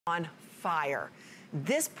on fire.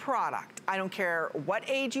 This product, I don't care what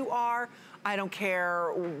age you are, I don't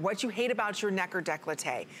care what you hate about your neck or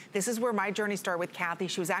décolleté. This is where my journey started with Kathy.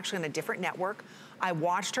 She was actually on a different network. I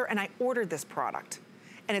watched her and I ordered this product.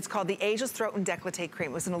 And it's called the Ageless Throat and Decolletage Creme.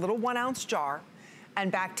 It was in a little 1-ounce jar.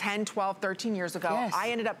 And back 10, 12, 13 years ago, yes, I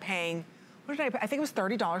ended up paying, what did I pay? I think it was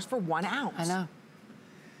 $30 for 1 ounce. I know.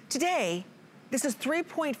 Today, this is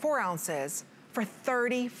 3.4 ounces for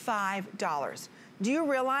 $35. Do you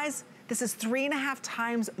realize this is 3.5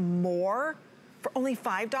 times more for only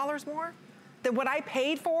 $5 more than what I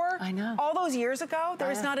paid for? I know. All those years ago?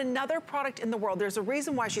 There is not another product in the world. There's a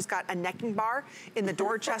reason why she's got a necking bar in the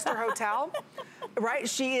Dorchester Hotel, right?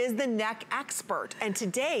 She is the neck expert. And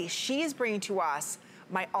today, she is bringing to us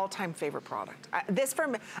my all-time favorite product.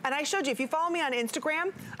 And I showed you, if you follow me on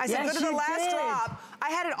Instagram, I said, go to the last drop. I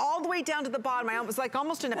had it all the way down to the bottom. I was like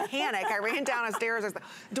almost in a panic. I ran down the stairs. I was like,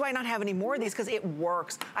 do I not have any more of these? Because it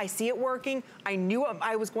works. I see it working. I knew what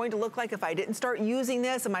I was going to look like if I didn't start using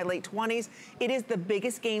this in my late 20s. It is the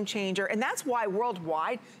biggest game changer. And that's why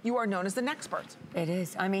worldwide, you are known as the Nexperts. It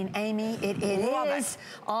is. I mean, Amy, it is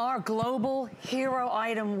our global hero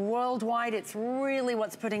item worldwide. It's really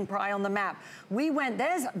what's putting PRAI on the map. We went,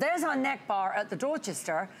 there's our neck bar at the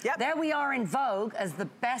Dorchester. Yep. There we are in vogue as the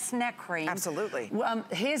best neck cream. Absolutely.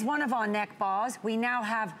 Here's one of our neck bars. We now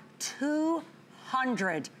have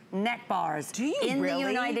 200 neck bars in the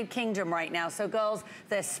United Kingdom right now. So girls,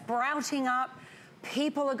 they're sprouting up.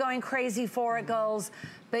 People are going crazy for it, girls.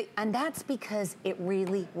 And that's because it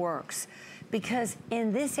really works. Because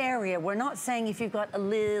in this area, we're not saying if you've got a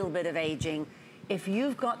little bit of aging, if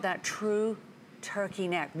you've got that true turkey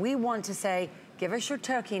neck, we want to say, give us your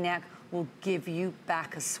turkey neck, we'll give you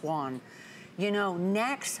back a swan. You know,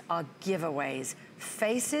 necks are giveaways.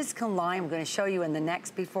 Faces can lie. I'm going to show you in the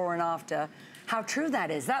next before and after how true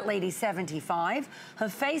that is. That lady's 75. Her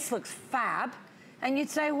face looks fab. And you'd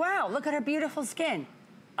say, wow, look at her beautiful skin.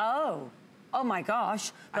 Oh my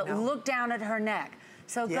gosh. But look down at her neck.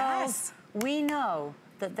 So girls, we know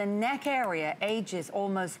that the neck area ages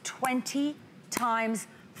almost 20 times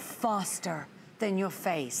faster than your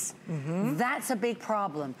face. That's a big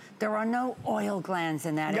problem. There are no oil glands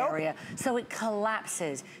in that area, so it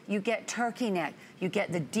collapses. You get turkey neck, you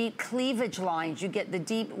get the deep cleavage lines, you get the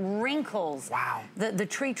deep wrinkles. Wow. The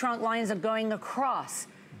tree trunk lines are going across.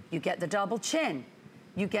 You get the double chin.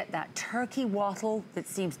 You get that turkey wattle that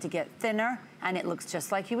seems to get thinner, and it looks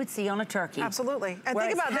just like you would see on a turkey. Absolutely. And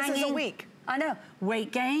think about this as a week. I know.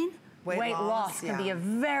 Weight gain, weight loss can be a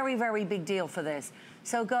very, very big deal for this.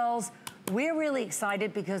 So girls, we're really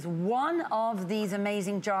excited because one of these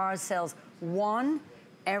amazing jars sells one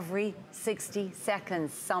every 60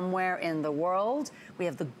 seconds somewhere in the world. We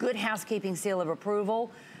have the Good Housekeeping seal of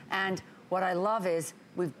approval. And what I love is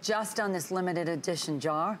we've just done this limited edition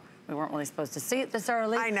jar. We weren't really supposed to see it this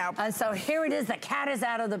early. I know. And so here it is, the cat is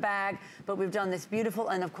out of the bag, but we've done this beautiful,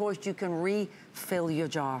 and of course you can refill your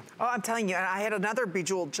jar. Oh, I'm telling you, I had another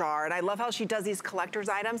bejeweled jar, and I love how she does these collector's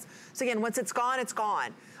items. So again, once it's gone, it's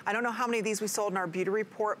gone. I don't know how many of these we sold in our beauty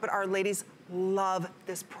report, but our ladies love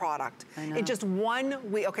this product. I know. In just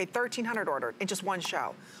 1 week, okay, 1,300 ordered in just one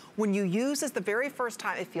show. When you use this the very first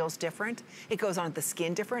time, it feels different. It goes on the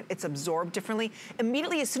skin different. It's absorbed differently.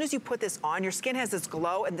 Immediately, as soon as you put this on, your skin has this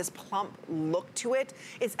glow and this plump look to it.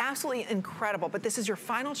 It's absolutely incredible, but this is your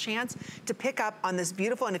final chance to pick up on this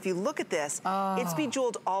beautiful, and if you look at this, it's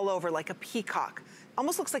bejeweled all over like a peacock.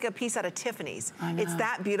 Almost looks like a piece out of Tiffany's. I know. It's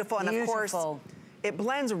that beautiful, and of course, it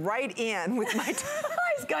blends right in with my...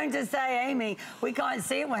 I was going to say, Amy, we can't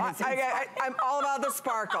see it when it's I'm all about the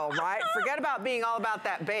sparkle, right? Forget about being all about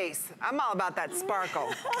that base. I'm all about that sparkle.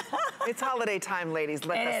 It's holiday time, ladies.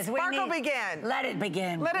 Let the sparkle begin. Let it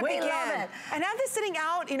begin. Let it begin. We love it. And have this sitting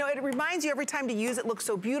out, you know, it reminds you every time to use it, looks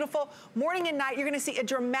so beautiful. Morning and night, you're gonna see a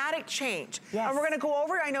dramatic change. Yes. And we're gonna go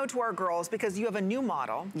over, I know, to our girls, because you have a new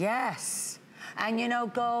model. Yes. And you know,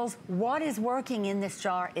 girls, what is working in this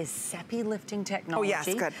jar is Sepilifting technology. Oh yes,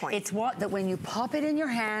 good point. It's that when you pop it in your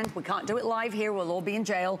hand, we can't do it live here, we'll all be in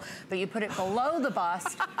jail, but you put it below the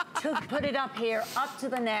bust, put it up here, up to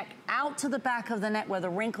the neck, out to the back of the neck where the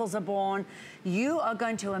wrinkles are born. You are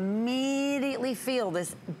going to immediately feel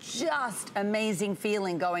this just amazing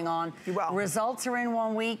feeling going on. You will. Results are in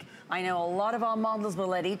 1 week. I know a lot of our models will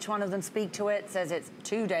let each one of them speak to it. Says it's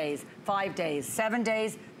 2 days, 5 days, 7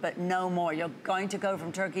 days, but no more. You're going to go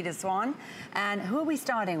from turkey to swan. And who are we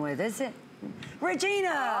starting with? Is it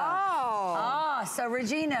Regina? Oh. So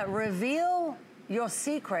Regina, reveal your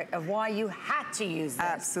secret of why you had to use this.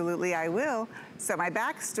 Absolutely, I will. So my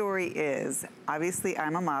backstory is, obviously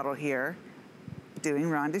I'm a model here. doing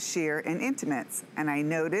Rhonda Shear in intimates, and I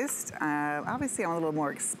noticed, obviously I'm a little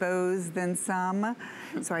more exposed than some,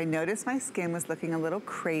 so I noticed my skin was looking a little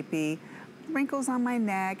crepey, wrinkles on my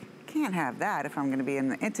neck. Can't have that if I'm gonna be in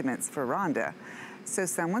the intimates for Rhonda. So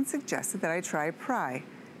someone suggested that I try PRAI.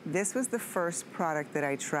 This was the first product that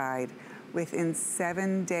I tried. Within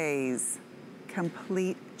 7 days,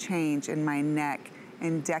 complete change in my neck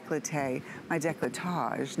and décolleté, my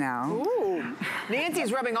décolletage now. Ooh,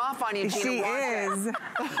 Nancy's rubbing off on you. She is.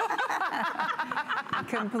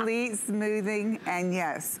 Complete smoothing, and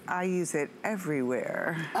yes, I use it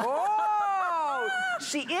everywhere. Oh,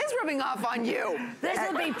 she is rubbing off on you. This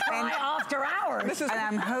will be PRAI after hours. And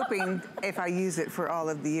I'm hoping if I use it for all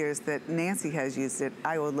of the years that Nancy has used it,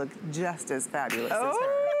 I will look just as fabulous as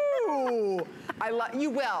her. Oh, you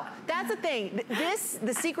will. That's the thing.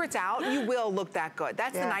 The secret's out. You will look that good.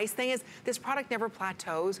 That's the nice thing is this product never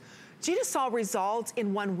plateaus. Gina saw results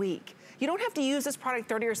in 1 week. You don't have to use this product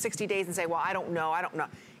 30 or 60 days and say, well, I don't know.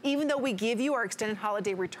 Even though we give you our extended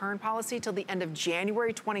holiday return policy till the end of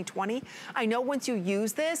January 2020, I know once you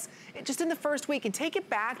use this, just in the first week, and take it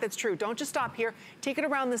back, that's true. Don't just stop here. Take it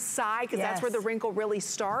around the side, because that's where the wrinkle really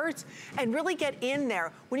starts, and really get in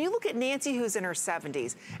there. When you look at Nancy, who's in her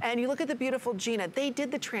 70s, and you look at the beautiful Gina, they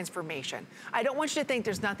did the transformation. I don't want you to think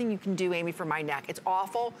there's nothing you can do, Amy, for my neck. It's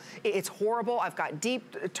awful. It's horrible. I've got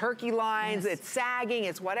deep turkey lines. It's sagging.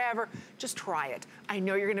 It's whatever. Just try it. I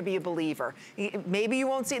know you're going to be a believer. Maybe you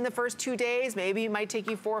won't see it in the first 2 days. Maybe it might take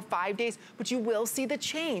you 4 or 5 days, but you will see the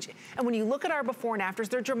change. And when you look at our before and afters,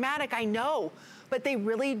 they're dramatic, I know, but they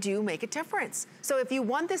really do make a difference. So if you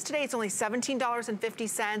want this today, it's only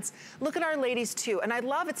 $17.50. Look at our ladies too. And I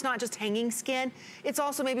love it's not just hanging skin. It's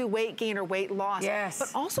also maybe weight gain or weight loss. Yes.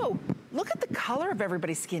 But also, look at the color of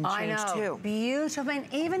everybody's skin change too. Beautiful. And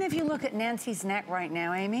even if you look at Nancy's neck right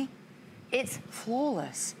now, Amy, it's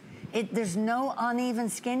flawless. There's no uneven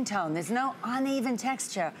skin tone. There's no uneven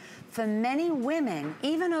texture. For many women,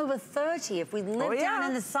 even over 30, if we live down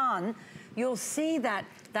in the sun, you'll see that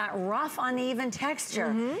rough, uneven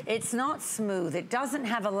texture. It's not smooth. It doesn't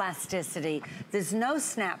have elasticity. There's no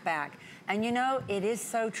snapback. And you know, it is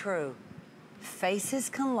so true. Faces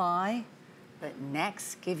can lie, but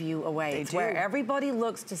necks give you away. It's where everybody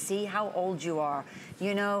looks to see how old you are.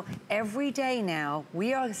 You know, every day now,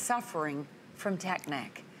 we are suffering from tech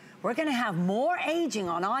neck. We're gonna have more aging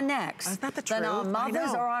on our necks than our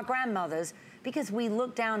mothers or our grandmothers, because we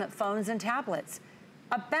look down at phones and tablets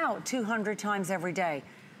about 200 times every day.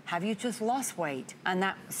 Have you just lost weight and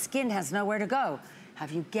that skin has nowhere to go?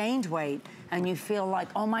 Have you gained weight and you feel like,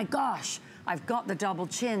 oh my gosh, I've got the double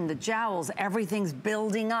chin, the jowls, everything's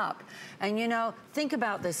building up. And you know, think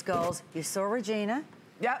about this, girls. You saw Regina.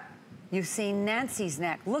 Yep. You've seen Nancy's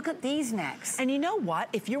neck. Look at these necks. And you know what?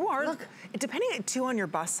 If you are, depending too on your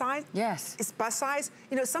bust size, bust size,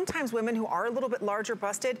 you know, sometimes women who are a little bit larger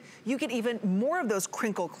busted, you get even more of those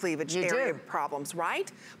crinkle cleavage area problems,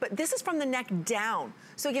 right? But this is from the neck down.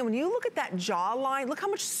 So again, when you look at that jawline, look how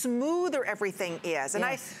much smoother everything is. And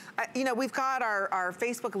I you know, we've got our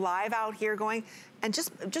Facebook Live out here going, and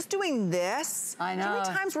just doing this. I know. How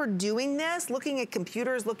many times we're doing this, looking at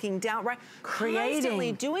computers, looking down, right?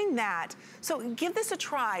 Constantly doing that. So give this a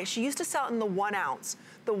try. She used to sell it in the 1 ounce.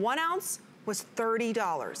 The 1 ounce was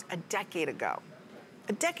 $30 a decade ago.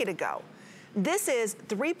 A decade ago. This is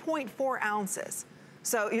 3.4 ounces.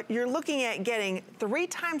 So you're looking at getting 3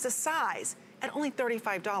 times the size at only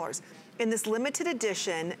 $35. In this limited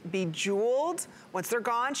edition, bejeweled, once they're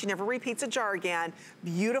gone, she never repeats a jar again,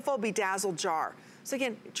 beautiful bedazzled jar. So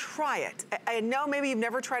again, try it. I know maybe you've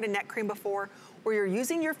never tried a neck cream before, or you're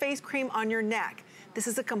using your face cream on your neck. This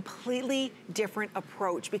is a completely different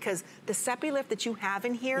approach, because the Sepilift that you have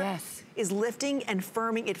in here is lifting and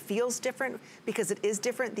firming. It feels different because it is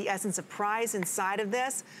different. The essence of PRAI is inside of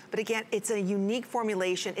this. But again, it's a unique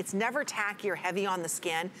formulation. It's never tacky or heavy on the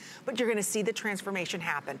skin, but you're gonna see the transformation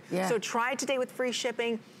happen. So try it today with free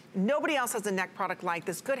shipping. Nobody else has a neck product like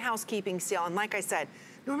this. Good housekeeping sale. And like I said,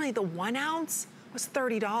 normally the 1 ounce was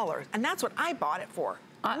 $30, and that's what I bought it for.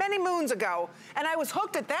 Many moons ago, and I was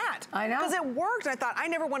hooked at that. I know. Because it worked, and I thought, I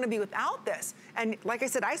never want to be without this. And like I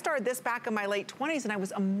said, I started this back in my late 20s, and I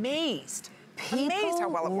was amazed. Amazed how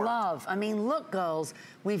well it worked. I mean, look, girls,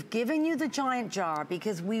 we've given you the giant jar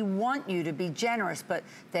because we want you to be generous, but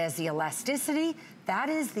there's the elasticity. That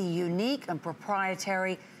is the unique and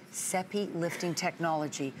proprietary Sepi lifting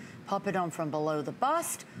technology. Pop it on from below the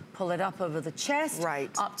bust, pull it up over the chest,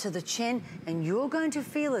 up to the chin, and you're going to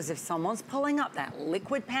feel as if someone's pulling up that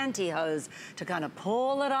liquid pantyhose to kind of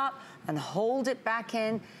pull it up and hold it back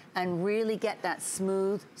in and really get that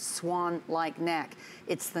smooth swan-like neck.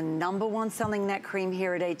 It's the #1 selling neck cream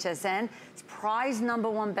here at HSN. It's PRAI's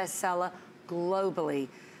 #1 bestseller globally.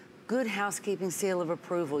 Good Housekeeping seal of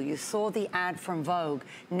approval. You saw the ad from Vogue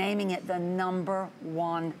naming it the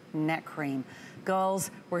 #1 neck cream. Girls,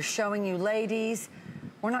 we're showing you ladies.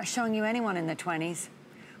 We're not showing you anyone in the 20s.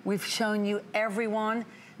 We've shown you everyone.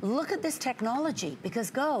 Look at this technology, because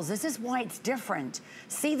girls, this is why it's different.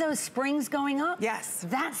 See those springs going up? Yes.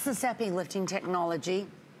 That's the Sepilifting technology.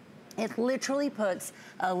 It literally puts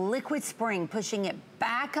a liquid spring, pushing it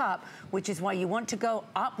back up, which is why you want to go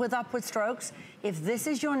up with upward strokes. If this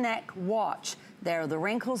is your neck, watch. There are the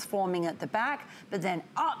wrinkles forming at the back, but then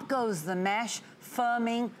up goes the mesh,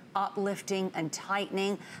 firming, uplifting, and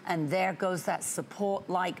tightening, and there goes that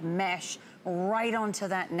support-like mesh right onto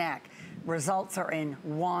that neck. Results are in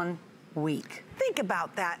 1 week. Think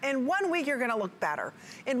about that. In 1 week, you're gonna look better.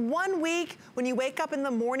 In 1 week, when you wake up in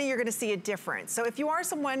the morning, you're gonna see a difference. So if you are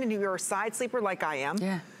someone and you're a side sleeper like I am,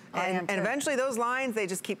 and eventually those lines, they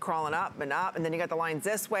just keep crawling up, and then you got the lines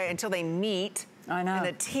this way until they meet. I know. In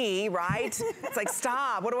a T, right? It's like,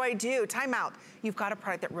 stop, what do I do? Time out. You've got a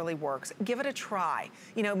product that really works. Give it a try.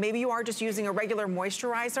 You know, maybe you are just using a regular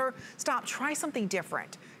moisturizer. Stop, try something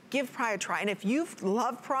different. Give PRAI a try. And if you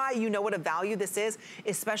love PRAI, you know what a value this is,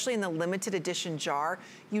 especially in the limited edition jar.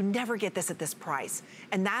 You never get this at this price.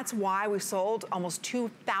 And that's why we've sold almost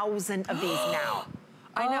 2,000 of these now.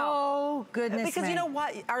 I know. Oh, goodness Because you know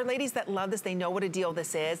what? Our ladies that love this, they know what a deal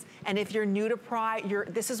this is. And if you're new to PRAI,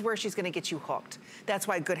 this is where she's gonna get you hooked. That's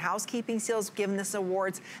why Good Housekeeping Seal's given this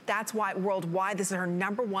awards. That's why worldwide, this is her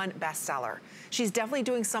 #1 bestseller. She's definitely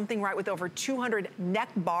doing something right with over 200 neck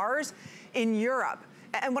bars in Europe.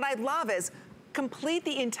 And what I love is complete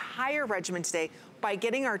the entire regimen today by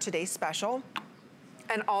getting our Today Special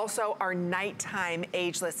and also our Nighttime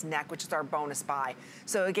Ageless Neck, which is our bonus buy.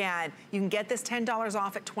 So again, you can get this $10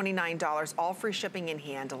 off at $29, all free shipping and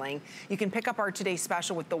handling. You can pick up our Today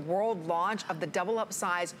Special with the world launch of the double up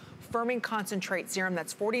size Firming Concentrate Serum,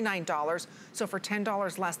 that's $49. So for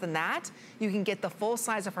 $10 less than that, you can get the full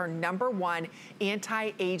size of her #1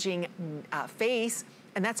 anti-aging face,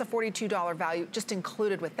 and that's a $42 value just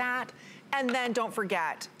included with that. And then don't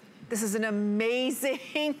forget, this is an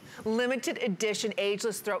amazing limited edition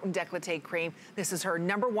Ageless Throat and Decolletage Cream. This is her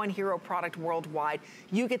 #1 hero product worldwide.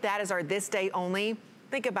 You get that as our this day only.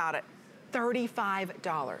 Think about it,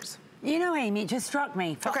 $35. You know, Amy, it just struck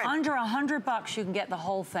me. For under $100, you can get the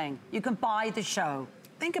whole thing. You can buy the show.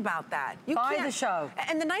 Think about that. You buy the show.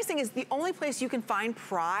 And the nice thing is the only place you can find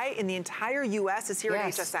PRAI in the entire US is here at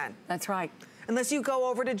HSN. That's right. Unless you go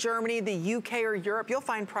over to Germany, the UK, or Europe, you'll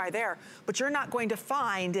find PRAI there, but you're not going to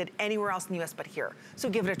find it anywhere else in the US but here. So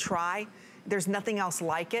give it a try. There's nothing else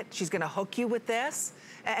like it. She's gonna hook you with this.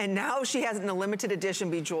 And now she has it in a limited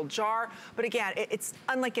edition bejeweled jar. But again, it's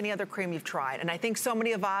unlike any other cream you've tried. And I think so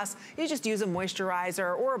many of us, you just use a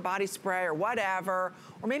moisturizer or a body spray or whatever,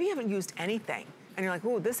 or maybe you haven't used anything. And you're like,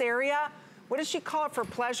 ooh, this area, what does she call it for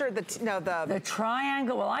pleasure? The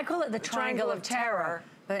triangle, well, I call it the triangle of terror.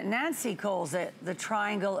 But Nancy calls it the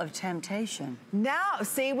triangle of temptation. Now,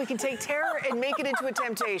 see, we can take terror and make it into a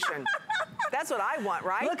temptation. That's what I want,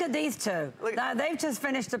 right? Look at these two. Now, they've just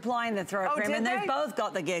finished applying the throat cream, and they've both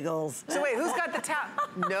got the giggles. So wait, who's got the tower?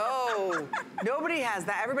 No, nobody has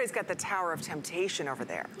that. Everybody's got the Tower of Temptation over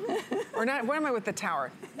there. Or not, what am I with the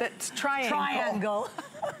tower? That's triangle. Triangle.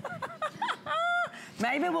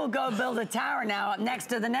 Maybe we'll go build a tower now next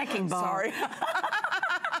to the necking bar. Sorry.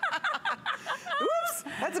 Oops,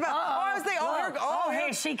 that's about, I was thinking,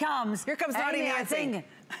 here she comes. Here comes Naughty Nancy.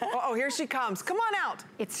 Oh, here she comes. Come on out.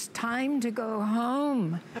 It's time to go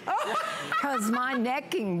home because my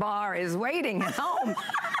necking bar is waiting at home.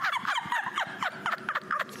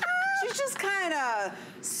 She's just kind of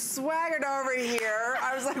swaggered over here.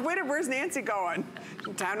 I was like, where's Nancy going?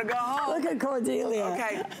 Time to go home. Look at Cordelia.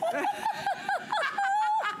 Okay.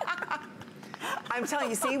 I'm telling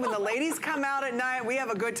you, see, when the ladies come out at night, we have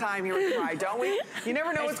a good time here at PRAI, don't we? You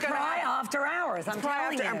never know what's going to happen. PRAI after hours,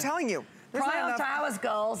 I'm telling you. PRAI after hours,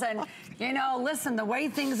 girls, and you know, listen, the way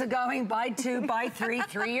things are going, buy 2, buy 3,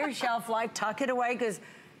 3-year shelf life, tuck it away, because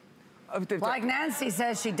like Nancy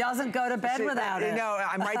says, she doesn't go to bed without it. No,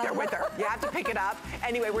 I'm right there with her. You have to pick it up.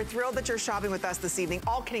 Anyway, we're thrilled that you're shopping with us this evening.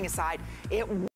 All kidding aside, it